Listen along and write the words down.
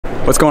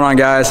What's going on,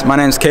 guys? My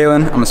name is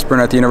Kalen. I'm a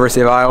sprinter at the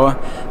University of Iowa.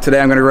 Today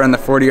I'm going to run the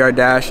 40-yard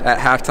dash at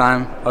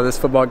halftime of this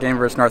football game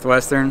versus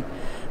Northwestern. It's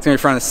going to be in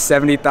front of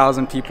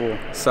 70,000 people.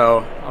 So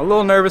I'm a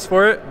little nervous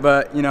for it,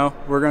 but you know,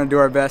 we're going to do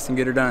our best and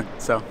get her done.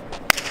 So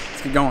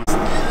let's get going.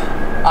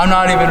 I'm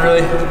not even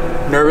really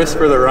nervous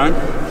for the run.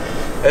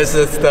 It's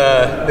just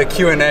the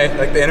Q&A,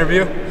 like the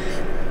interview.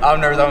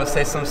 I'm nervous I'm going to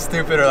say something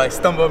stupid or like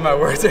stumble over my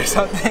words or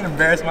something,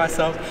 embarrass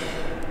myself.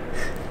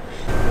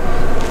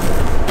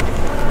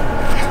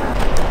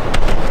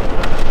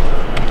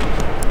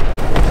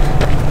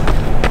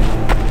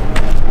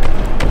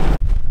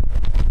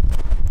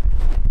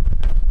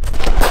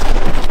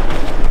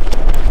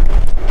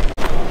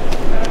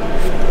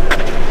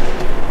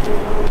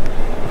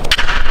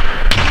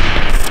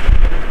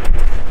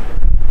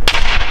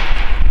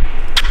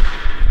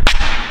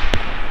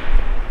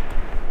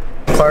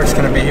 Clark's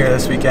gonna be here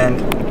this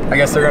weekend. I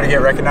guess they're gonna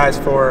get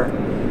recognized for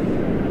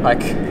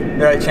like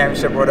their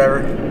championship or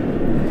whatever.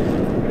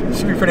 It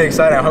should be pretty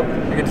exciting. I hope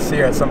we get to see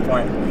her at some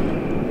point.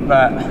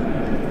 But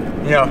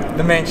you know,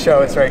 the main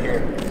show is right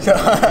here. So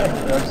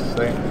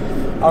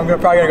I'm probably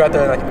gonna go out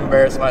there and like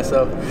embarrass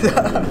myself.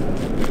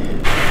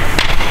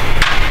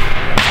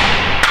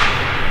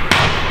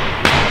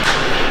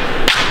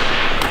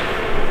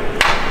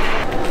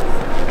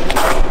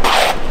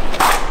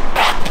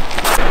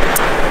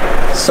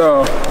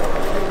 So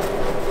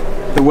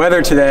the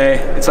weather today,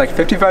 it's like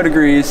 55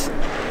 degrees,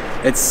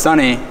 it's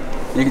sunny,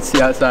 you can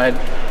see outside,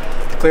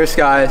 clear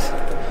skies.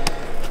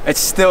 It's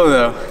still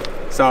though,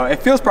 so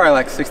it feels probably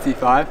like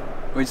 65,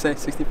 would you say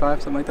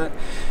 65, something like that?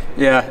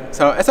 Yeah,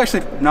 so it's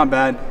actually not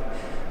bad.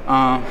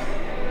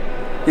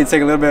 You can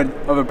take a little bit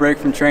of a break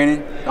from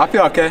training. I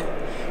feel okay.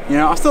 You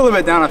know, I'm still a little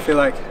bit down, I feel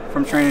like,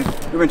 from training.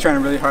 We've been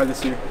training really hard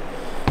this year.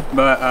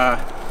 But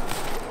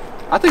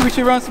I think we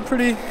should run some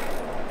pretty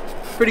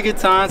good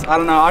times. I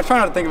don't know, I'm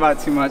trying not to think about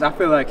it too much. I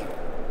feel like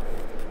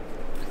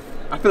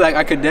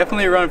I could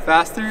definitely run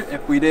faster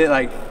if we did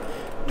like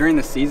during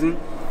the season.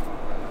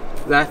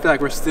 I feel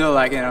like we're still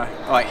like in a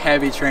like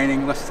heavy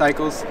training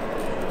cycles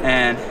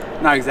and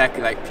not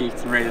exactly like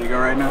peaked and ready to go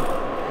right now.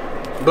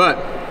 But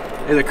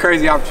it's a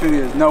crazy opportunity.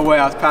 There's no way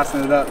I was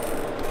passing it up.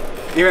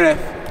 Even if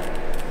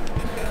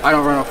I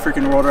don't run a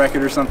freaking world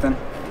record or something.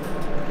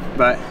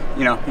 But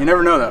you know, you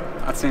never know though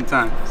at the same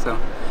time. So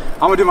I'm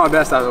gonna do my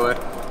best out of the way.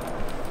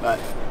 But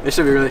it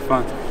should be really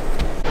fun.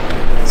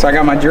 So I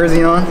got my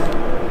jersey on.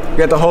 We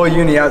got the whole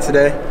uni out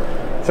today.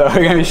 So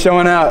we're gonna be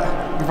showing out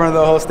in front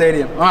of the whole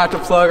stadium. I'm gonna have to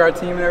plug our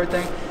team and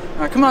everything.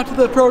 Come out to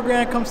the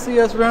program, come see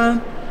us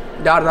run.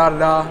 Da da da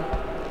da.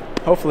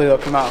 Hopefully they'll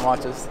come out and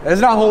watch us.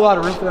 There's not a whole lot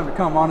of room for them to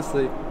come,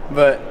 honestly.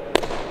 But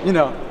you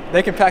know,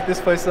 they can pack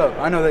this place up.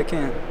 I know they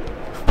can.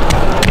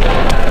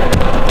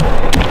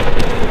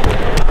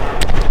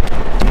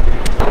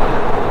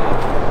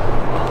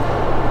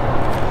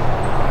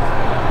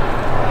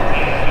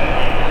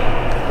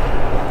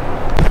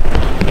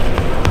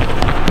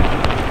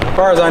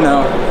 As far as I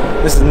know,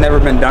 this has never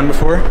been done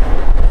before.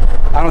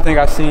 I don't think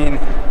I've seen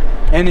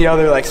any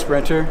other like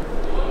sprinter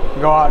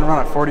go out and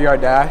run a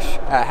 40-yard dash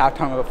at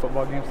halftime of a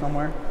football game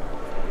somewhere.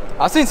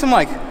 I've seen some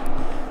like,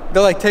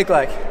 they'll like take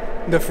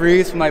like the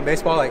freeze from like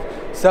baseball, like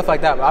stuff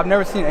like that, but I've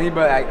never seen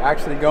anybody like,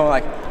 actually go and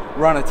like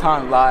run a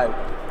time live.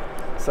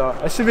 So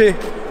it should be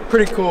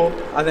pretty cool.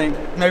 I think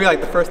maybe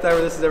like the first ever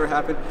this has ever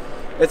happened.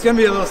 It's gonna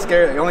be a little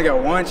scary. You only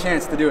got one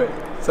chance to do it.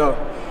 So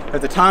if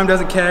the time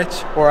doesn't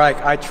catch, or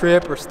like I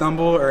trip or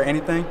stumble or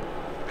anything,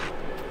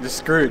 just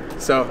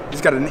screwed. So you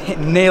just gotta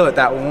nail it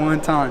that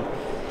one time.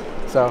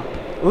 So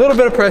a little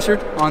bit of pressure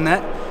on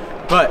that,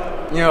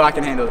 but you know I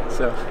can handle it.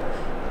 So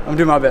I'm gonna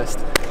do my best.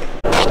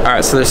 All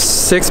right, so there's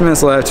 6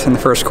 minutes left in the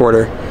first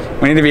quarter.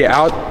 We need to be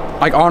out,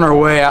 like on our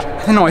way out.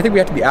 I don't know, I think we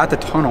have to be at the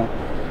tunnel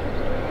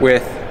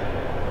with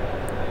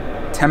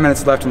 10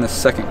 minutes left in the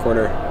second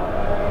quarter.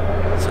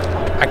 So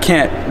I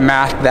can't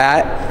math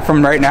that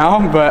from right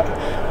now, but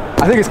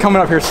I think it's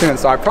coming up here soon,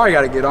 so I probably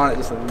got to get on it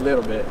just a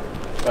little bit,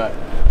 but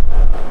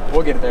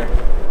we'll get it there.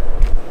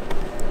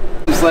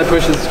 Sled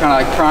pushes kind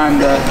of like prime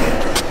the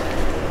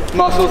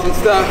muscles and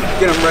stuff,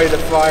 get them ready to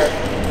fire.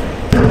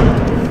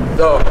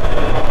 So,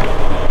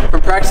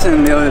 from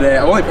practicing the other day,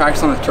 I only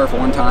practiced on the turf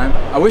one time.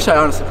 I wish I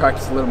honestly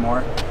practiced a little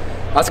more.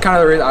 That's kind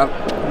of the reason I'm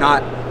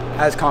not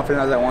as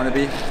confident as I want to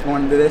be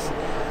going into this.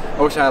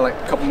 I wish I had like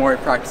a couple more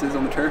practices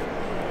on the turf.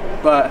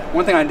 But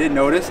one thing I did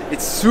notice,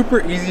 it's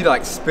super easy to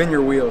like spin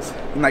your wheels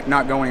and like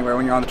not go anywhere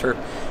when you're on the turf.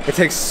 It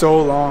takes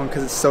so long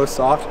because it's so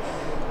soft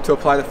to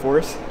apply the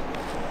force.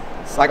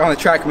 It's like on the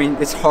track, I mean,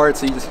 it's hard,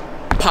 so you just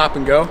pop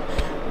and go.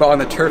 But on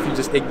the turf,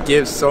 it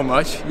gives so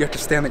much. You have to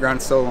stay on the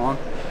ground so long.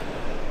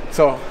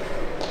 So,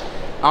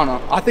 I don't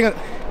know. I think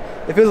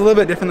if it was a little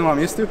bit different than what I'm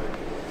used to,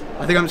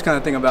 I think I'm just kind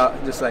of thinking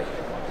about just like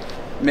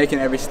making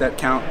every step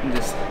count and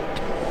just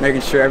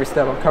making sure every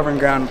step I'm covering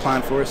ground and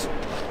applying force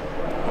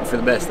for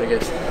the best, I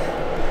guess.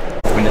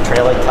 When the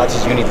trail like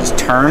touches, you need to just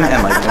turn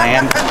and like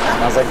land.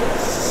 And I was like,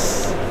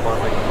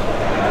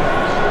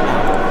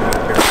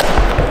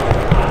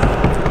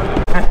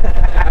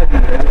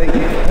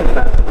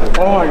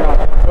 oh my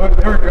god,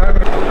 they were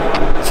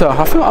driving. So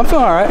I'm feeling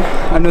all right.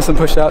 I'm doing some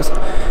push-ups,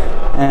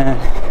 and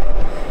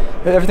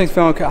everything's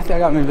feeling okay. I think I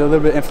got maybe a little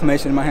bit of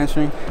inflammation in my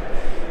hamstring,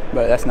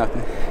 but that's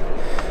nothing.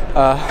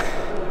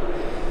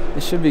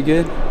 It should be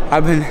good.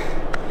 I've been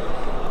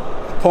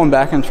pulling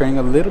back on training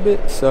a little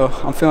bit, so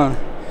I'm feeling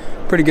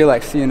pretty good,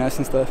 like CNS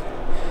and stuff,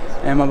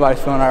 and my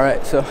body's feeling all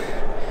right. So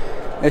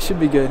it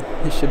should be good.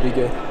 It should be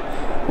good.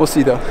 We'll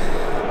see though.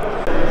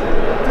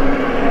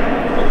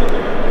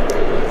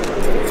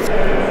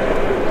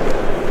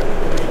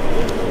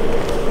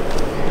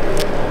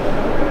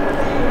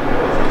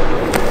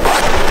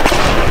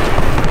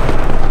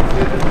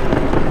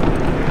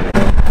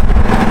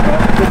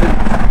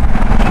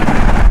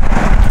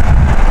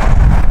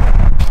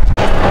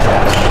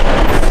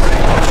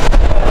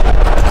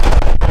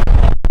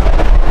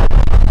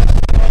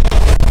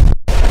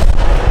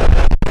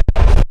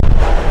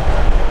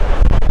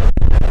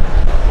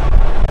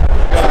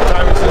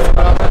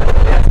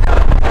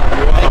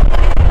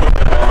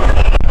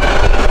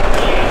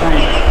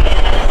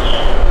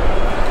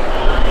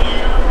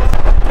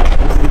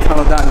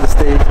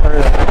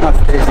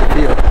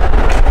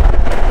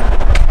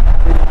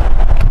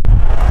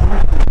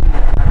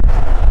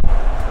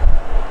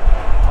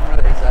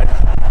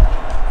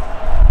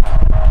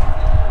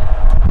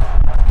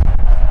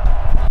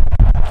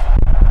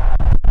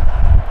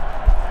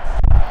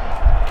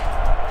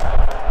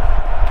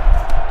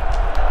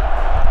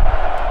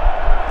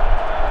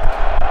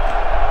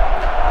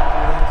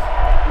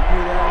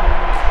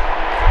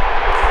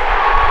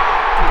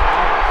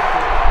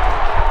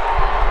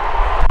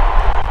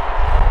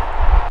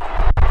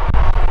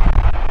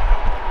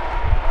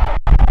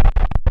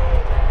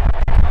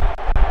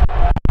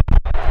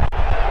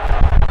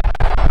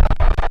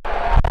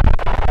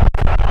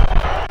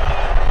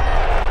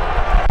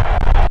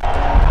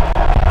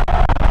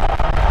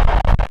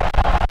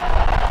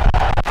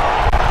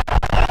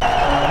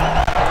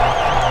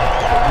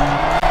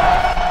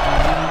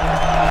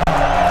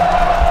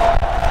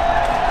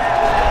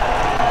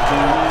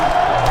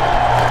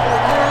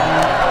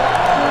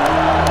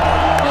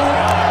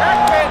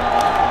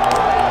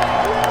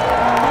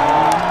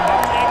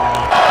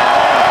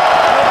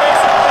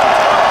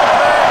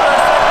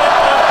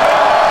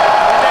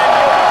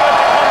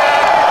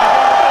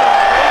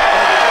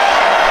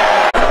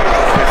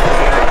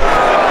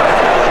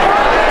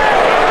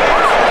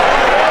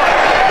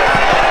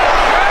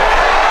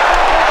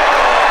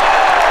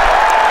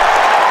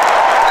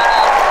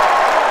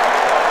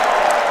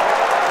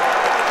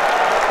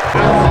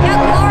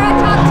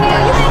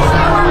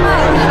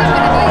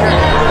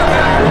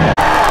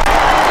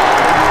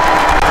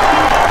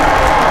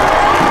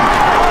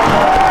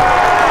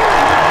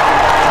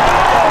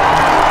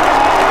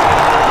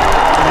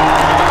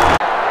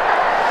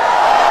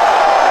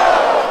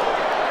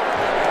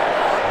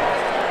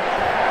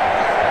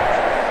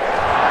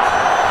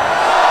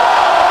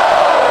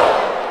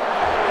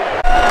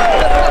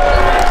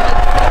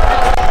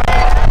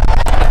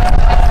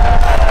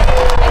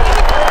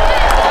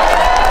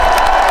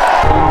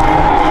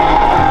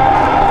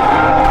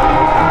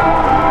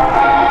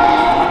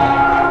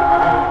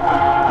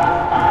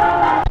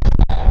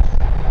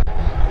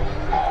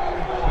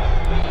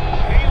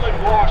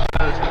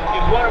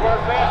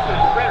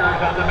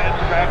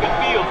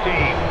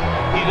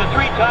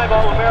 three-time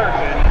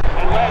All-American,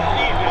 and last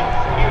season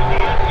he was the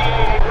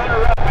NCAA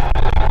runner-up in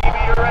the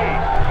 60-meter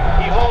race.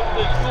 He holds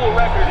the school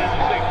record in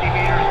the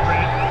 60-meter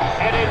sprint,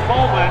 and in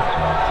moments,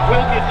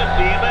 we'll get to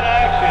see him in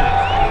action.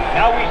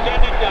 Now we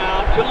send it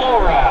down to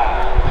Laura.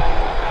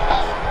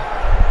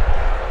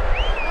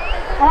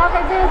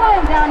 Walker Booth, I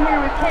am down here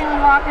with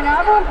Kaylin Walker now.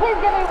 Everyone, please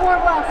give a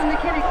warm welcome to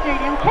Kinnick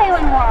Stadium,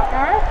 Kaylin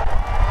Walker.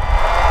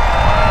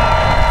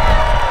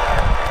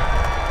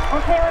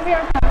 Well, Kaylin, we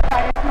are so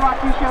excited to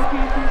watch you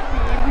showcase your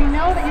speed. We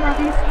know that you are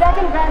the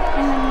second best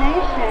in the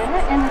nation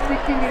in the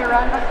 60-meter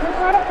run, but since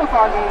we're at a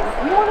football game,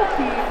 we want to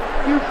see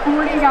your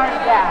 40-yard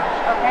dash,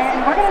 okay?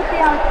 And we're going to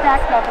see how it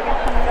stacks up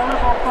against some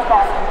notable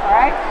football names, all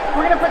right?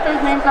 We're going to put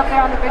those names up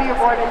there on the video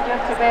board in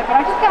just a bit, but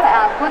I just got to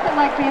ask, what's it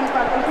like being in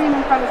front of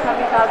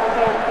 70,000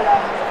 fans today?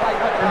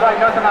 It's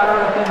like nothing I've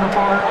ever seen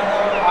before.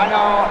 I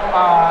know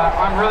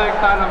I'm really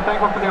excited. I'm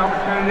thankful for the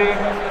opportunity,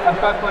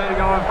 especially to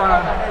go in front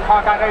of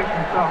Hawkeye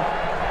Nation. So.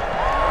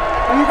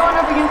 When you're going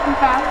up against some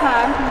fast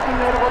times and some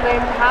notable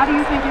names, how do you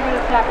think you're going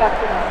to stack up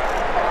today?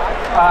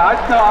 I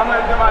just know I'm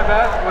going to do my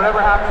best. Whatever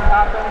happens,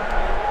 happens.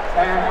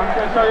 And I'm just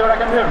going to show you what I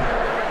can do.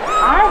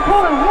 All right,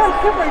 Kaylin, we are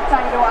super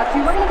excited to watch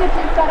you. We're going to get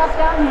you set up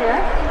down here,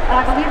 and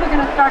I believe you're going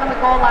to start on the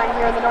goal line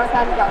here in the north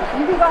end zone. So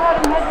you can go ahead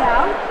and head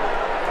down.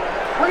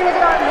 We're going to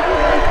get our names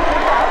ready to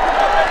go out.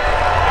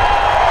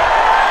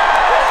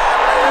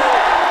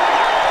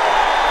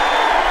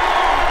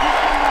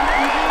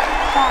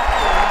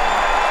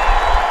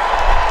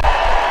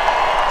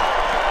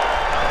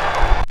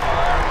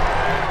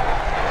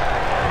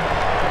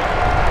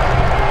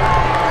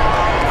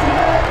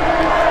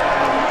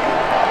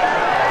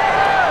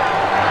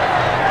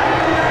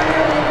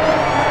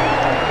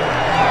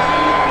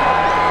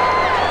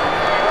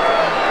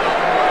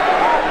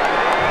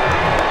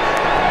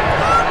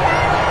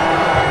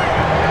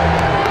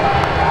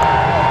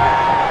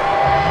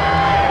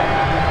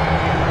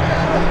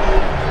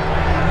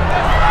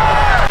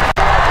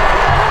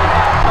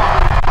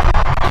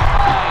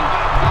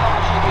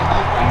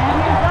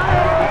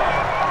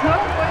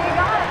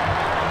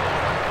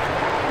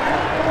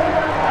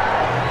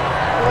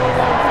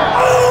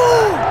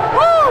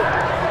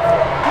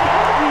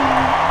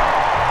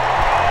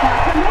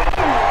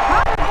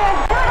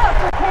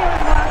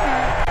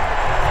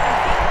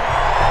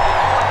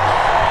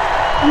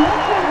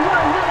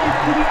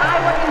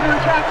 to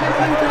attract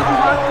attention to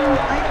watching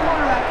great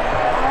quarterback.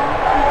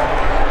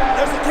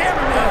 There's a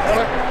cameraman.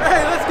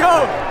 Hey, let's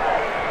go.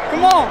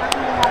 Come on.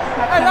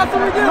 Hey, that's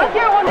what we do. Let's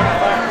hear one.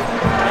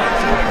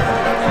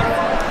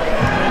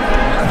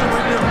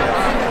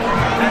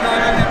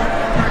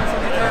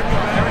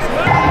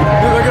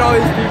 Dude, look at all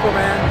these people,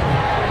 man.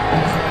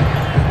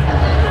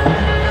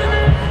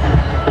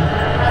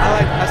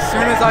 As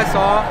soon as I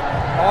saw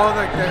all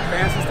the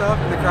fans and stuff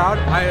in the crowd,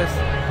 I just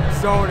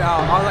zoned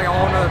out. I was like a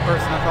whole nother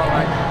person. I felt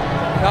like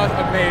that was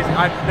amazing.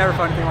 I've never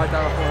felt anything like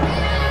that before.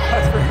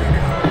 That's pretty good.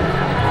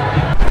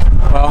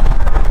 Well,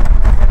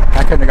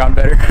 that couldn't have gotten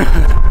better.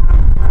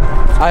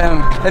 I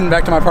am heading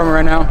back to my apartment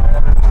right now.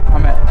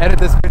 I'm gonna edit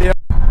this video.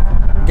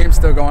 The game's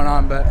still going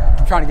on, but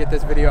I'm trying to get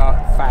this video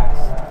out fast.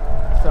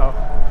 So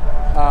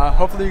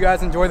hopefully you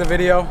guys enjoy the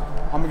video.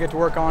 I'm gonna get to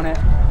work on it.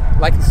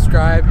 Like and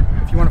subscribe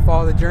if you want to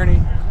follow the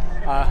journey.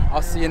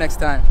 I'll see you next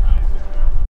time.